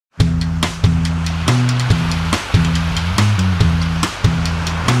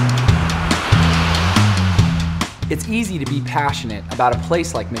It's easy to be passionate about a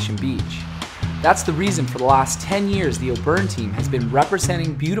place like Mission Beach. That's the reason for the last 10 years the O'Byrne team has been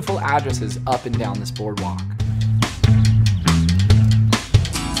representing beautiful addresses up and down this boardwalk.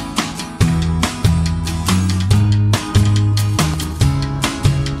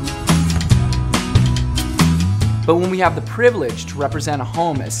 But when we have the privilege to represent a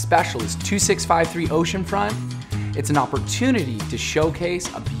home as special as 2653 Oceanfront, it's an opportunity to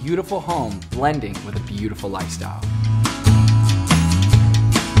showcase a beautiful home blending with a beautiful lifestyle.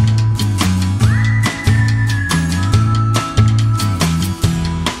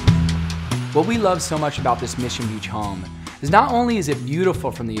 What we love so much about this Mission Beach home is not only is it beautiful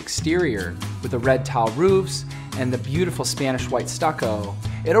from the exterior with the red tile roofs and the beautiful Spanish white stucco,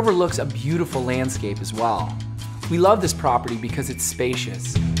 it overlooks a beautiful landscape as well. We love this property because it's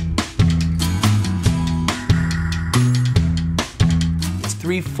spacious. It's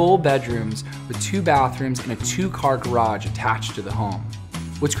 3 full bedrooms with 2 bathrooms and a 2-car garage attached to the home.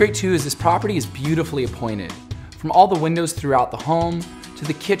 What's great too is this property is beautifully appointed. From all the windows throughout the home to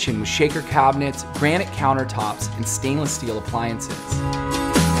the kitchen with shaker cabinets, granite countertops, and stainless steel appliances.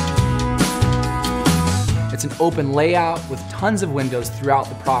 It's an open layout with tons of windows throughout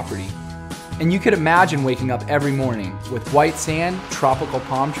the property. And you could imagine waking up every morning with white sand, tropical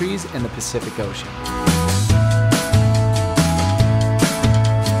palm trees, and the Pacific Ocean.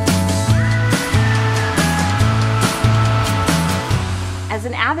 As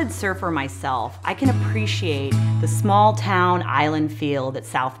an avid surfer myself, I can appreciate the small town island feel that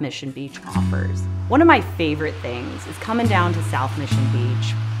South Mission Beach offers. One of my favorite things is coming down to South Mission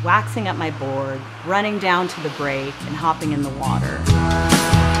Beach, waxing up my board, running down to the break, and hopping in the water.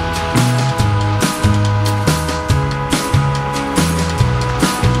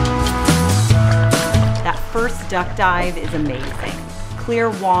 First duck dive is amazing. Clear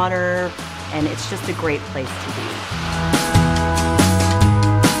water, and it's just a great place to be.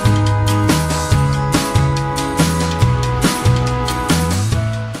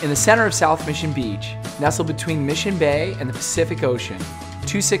 In the center of South Mission Beach, nestled between Mission Bay and the Pacific Ocean,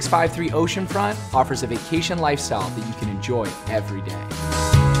 2653 Oceanfront offers a vacation lifestyle that you can enjoy every day.